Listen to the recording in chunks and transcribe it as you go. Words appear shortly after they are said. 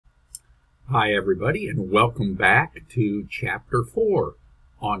Hi everybody, and welcome back to Chapter 4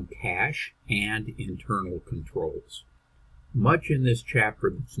 on cache and internal controls. Much in this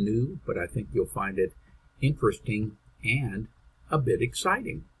chapter that's new, but I think you'll find it interesting and a bit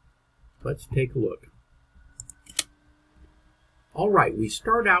exciting. Let's take a look. All right, we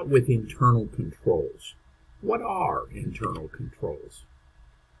start out with internal controls. What are internal controls?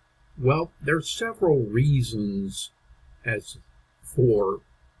 Well, there's several reasons as for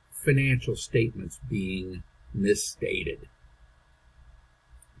financial statements being misstated.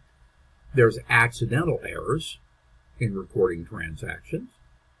 There's accidental errors in recording transactions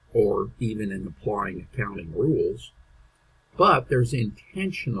or even in applying accounting rules, but there's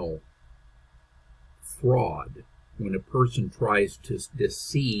intentional fraud when a person tries to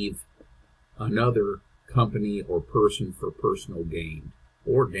deceive another company or person for personal gain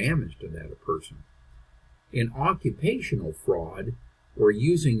or damage to that person. In occupational fraud, or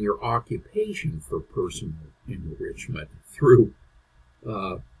using your occupation for personal enrichment through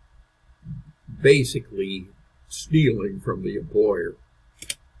basically stealing from the employer.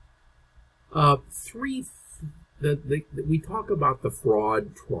 We talk about the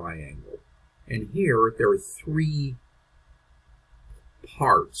fraud triangle, and here there are three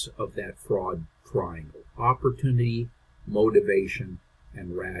parts of that fraud triangle: opportunity, motivation,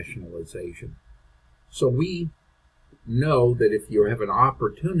 and rationalization. So we know that if you have an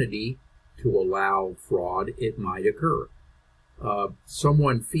opportunity to allow fraud, it might occur.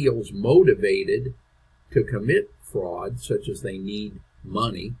 Someone feels motivated to commit fraud, such as they need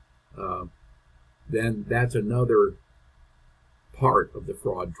money, then that's another part of the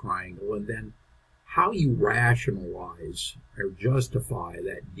fraud triangle. And then how you rationalize or justify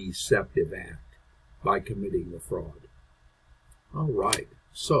that deceptive act by committing the fraud. All right,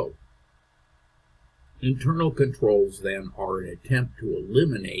 so internal controls, then, are an attempt to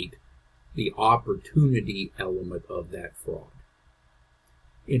eliminate the opportunity element of that fraud.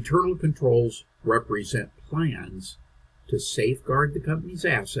 Internal controls represent plans to safeguard the company's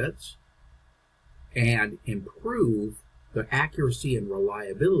assets and improve the accuracy and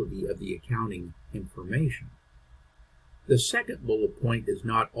reliability of the accounting information. The second bullet point is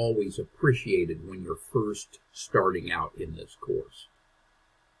not always appreciated when you're first starting out in this course.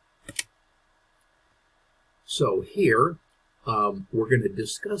 So here, we're going to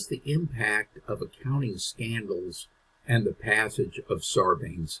discuss the impact of accounting scandals and the passage of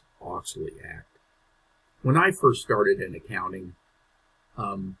Sarbanes-Oxley Act. When I first started in accounting,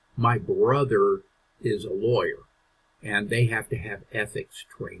 my brother is a lawyer, and they have to have ethics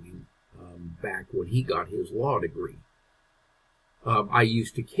training back when he got his law degree. I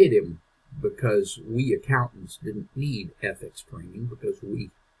used to kid him because we accountants didn't need ethics training because we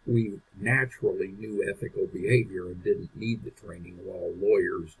naturally knew ethical behavior and didn't need the training, while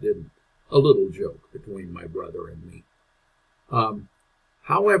lawyers didn't. A little joke between my brother and me.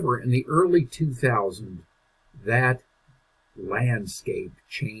 However, in the early 2000s, that landscape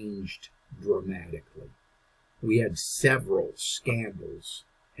changed dramatically. We had several scandals,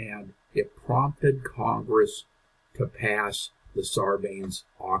 and it prompted Congress to pass the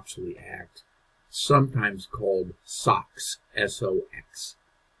Sarbanes-Oxley Act, sometimes called SOX, S-O-X.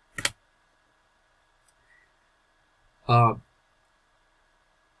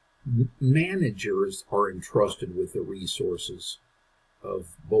 Managers are entrusted with the resources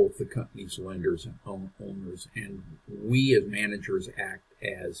of both the company's lenders and owners, and we as managers act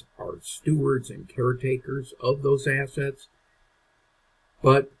as our stewards and caretakers of those assets,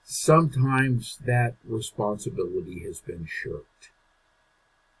 but sometimes that responsibility has been shirked.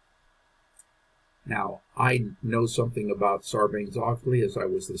 Now, I know something about Sarbanes-Oxley as I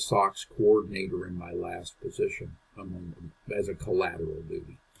was the SOX coordinator in my last position as a collateral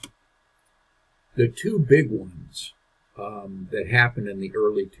duty. The two big ones that happened in the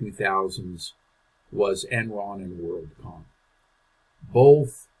early 2000s was Enron and WorldCom.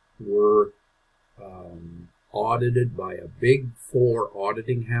 Both were audited by a big four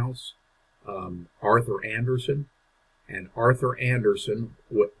auditing house, Arthur Andersen, and Arthur Andersen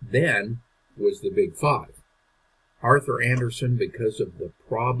then was the big five. Arthur Andersen, because of the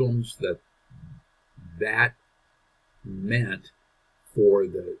problems that meant for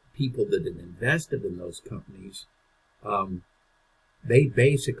the people that had invested in those companies, they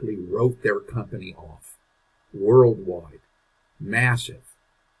basically wrote their company off worldwide. Massive,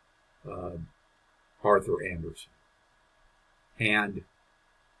 Arthur Andersen. And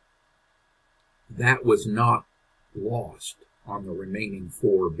that was not lost on the remaining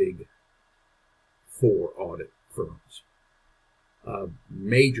big four audit firms.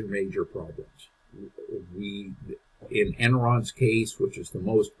 Major problems. In Enron's case, which is the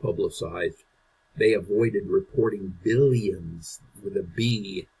most publicized, they avoided reporting billions with a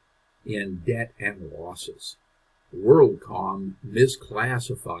B in debt and losses. WorldCom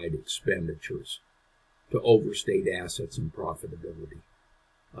misclassified expenditures to overstate assets and profitability.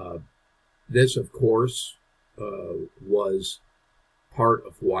 This, of course, was part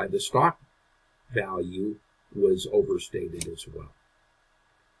of why the stock value was overstated as well.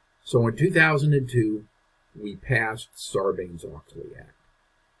 So in 2002, we passed Sarbanes-Oxley Act.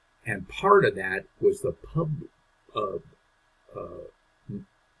 And part of that was the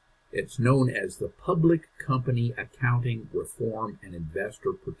it's known as the Public Company Accounting Reform and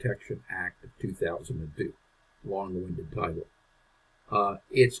Investor Protection Act of 2002. Long-winded title.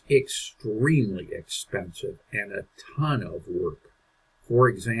 It's extremely expensive and a ton of work. For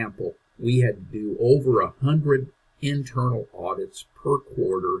example, we had to do over 100 internal audits per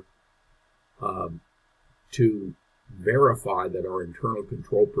quarter to verify that our internal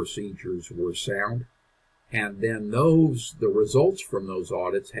control procedures were sound. And then the results from those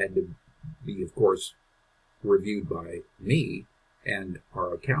audits had to be, of course, reviewed by me and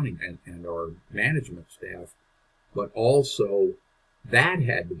our accounting and our management staff, but also that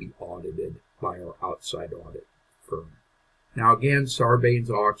had to be audited by our outside audit firm. Now again,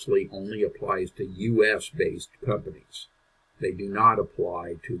 Sarbanes-Oxley only applies to U.S.-based companies. They do not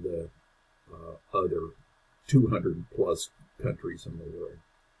apply to the other 200 plus countries in the world.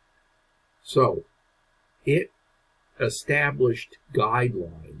 So it established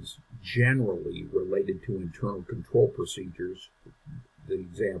guidelines generally related to internal control procedures, the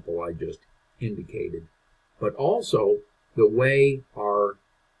example I just indicated, but also the way our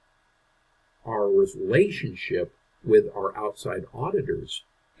relationship with our outside auditors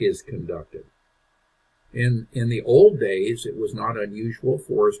is conducted. In the old days, it was not unusual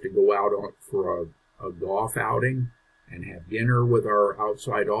for us to go out for a golf outing and have dinner with our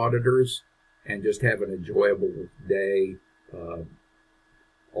outside auditors and just have an enjoyable day.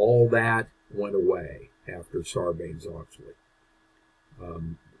 All that went away after Sarbanes-Oxley.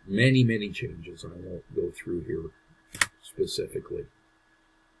 Many, many changes I won't go through here specifically.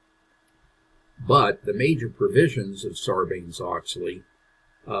 But the major provisions of Sarbanes-Oxley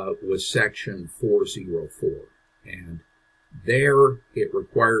was Section 404. And there it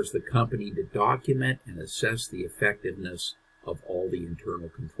requires the company to document and assess the effectiveness of all the internal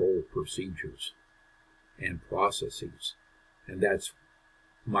control procedures and processes. And that's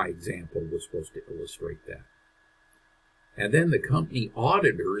my example was supposed to illustrate that. And then the company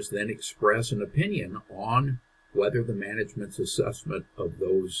auditors then express an opinion on whether the management's assessment of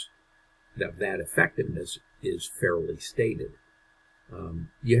that effectiveness is fairly stated.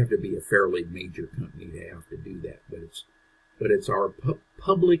 You have to be a fairly major company to have to do that, but it's our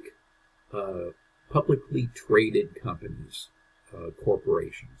publicly traded companies,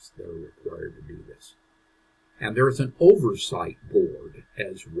 corporations, that are required to do this. And there's an oversight board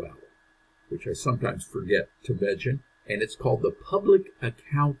as well, which I sometimes forget to mention, and it's called the Public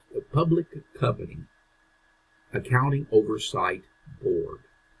Company Accounting Oversight Board.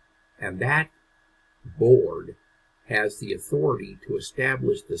 And that board has the authority to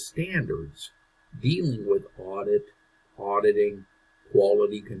establish the standards dealing with auditing,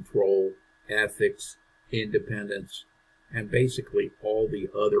 quality control, ethics, independence, and basically all the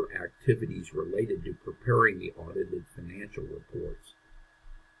other activities related to preparing the audited financial reports.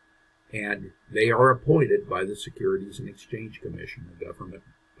 And they are appointed by the Securities and Exchange Commission, a government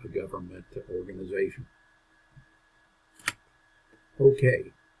organization.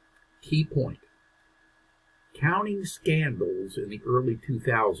 Okay, key point. Accounting scandals in the early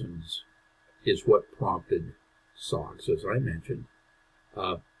 2000s is what prompted SOX, as I mentioned.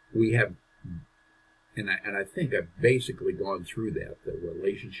 We have, and I think I've basically gone through that, the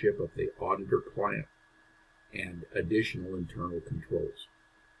relationship of the auditor-client and additional internal controls.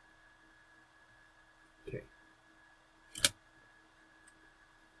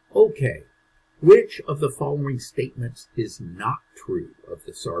 Okay, which of the following statements is not true of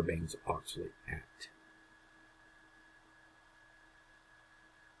the Sarbanes-Oxley Act?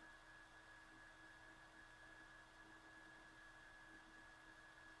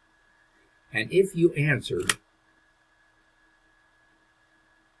 And if you answered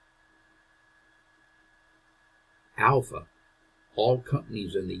alpha, all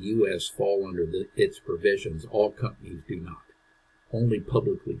companies in the U.S. fall under its provisions. All companies do not. Only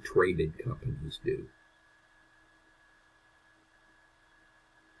publicly traded companies do.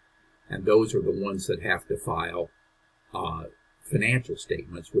 And those are the ones that have to file financial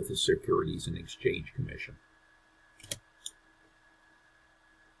statements with the Securities and Exchange Commission.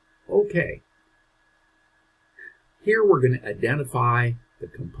 Okay. Here we're going to identify the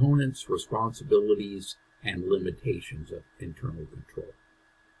components, responsibilities, and limitations of internal control.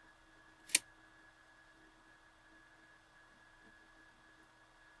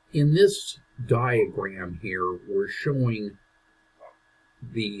 In this diagram here, we're showing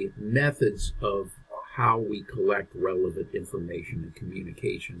the methods of how we collect relevant information and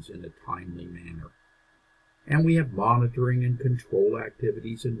communications in a timely manner. And we have monitoring and control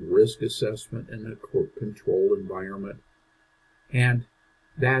activities and risk assessment in a control environment. And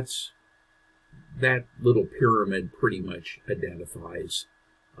that little pyramid pretty much identifies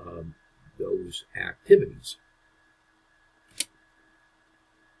those activities.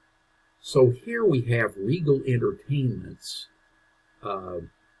 So here we have Regal Entertainment's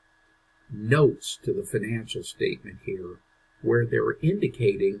notes to the financial statement here, where they're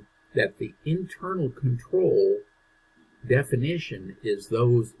indicating that the internal control definition is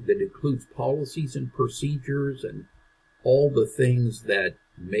those that includes policies and procedures and all the things that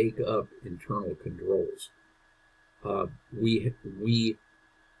make up internal controls. We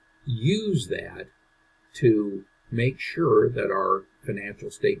use that to make sure that our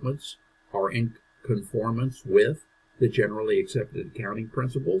financial statements are in conformance with the generally accepted accounting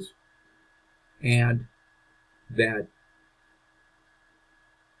principles, and that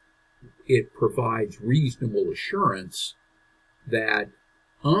it provides reasonable assurance that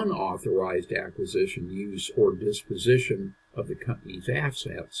unauthorized acquisition, use, or disposition of the company's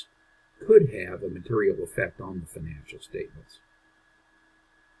assets could have a material effect on the financial statements.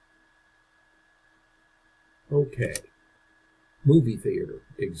 Okay, movie theater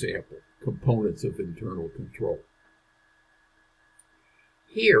example, components of internal control.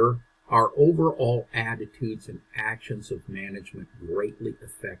 Here, our overall attitudes and actions of management greatly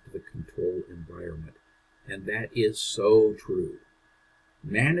affect the control environment, and that is so true.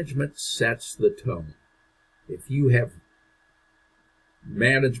 Management sets the tone. If you have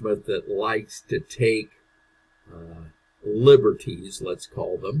management that likes to take liberties, let's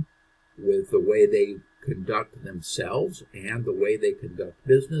call them, with the way they conduct themselves and the way they conduct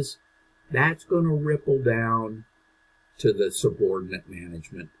business, that's going to ripple down to the subordinate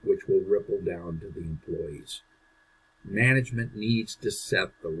management, which will ripple down to the employees. Management needs to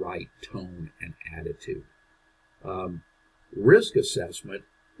set the right tone and attitude. Risk assessment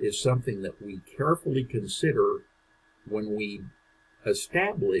is something that we carefully consider when we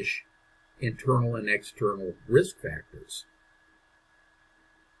establish internal and external risk factors.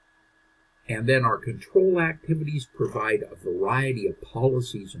 And then our control activities provide a variety of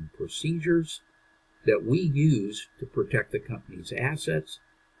policies and procedures that we use to protect the company's assets,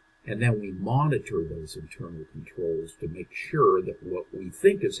 and then we monitor those internal controls to make sure that what we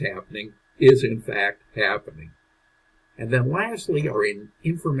think is happening is in fact happening. And then lastly, our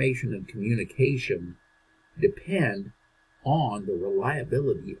information and communication depend on the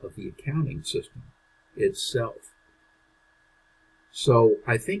reliability of the accounting system itself. So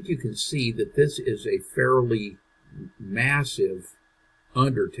I think you can see that this is a fairly massive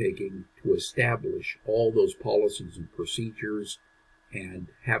undertaking to establish all those policies and procedures and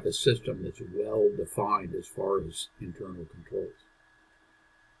have a system that's well defined as far as internal controls.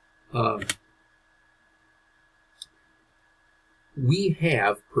 We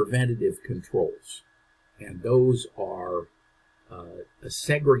have preventative controls, and those are a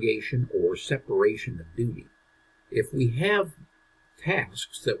segregation or separation of duty. If we have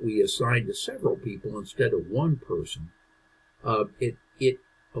tasks that we assign to several people instead of one person, it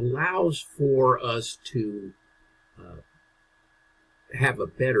allows for us to have a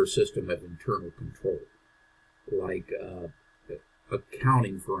better system of internal control, like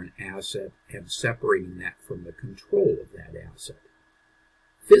accounting for an asset and separating that from the control of that asset.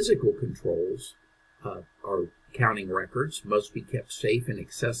 Physical controls, our accounting records must be kept safe and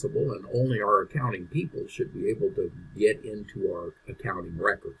accessible, and only our accounting people should be able to get into our accounting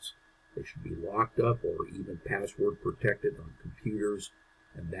records. They should be locked up or even password protected on computers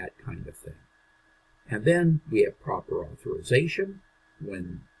and that kind of thing. And then we have proper authorization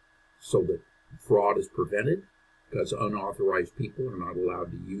so that fraud is prevented, because unauthorized people are not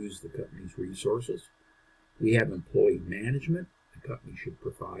allowed to use the company's resources. We have employee management. The company should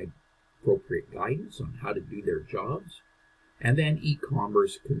provide appropriate guidance on how to do their jobs. And then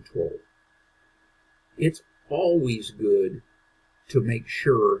e-commerce control. It's always good to make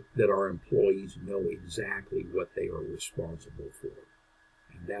sure that our employees know exactly what they are responsible for.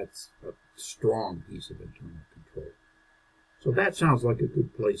 And that's a strong piece of internal control. So that sounds like a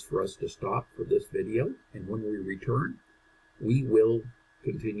good place for us to stop for this video. And when we return, we will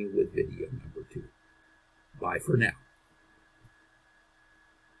continue with video number 2. Bye for now.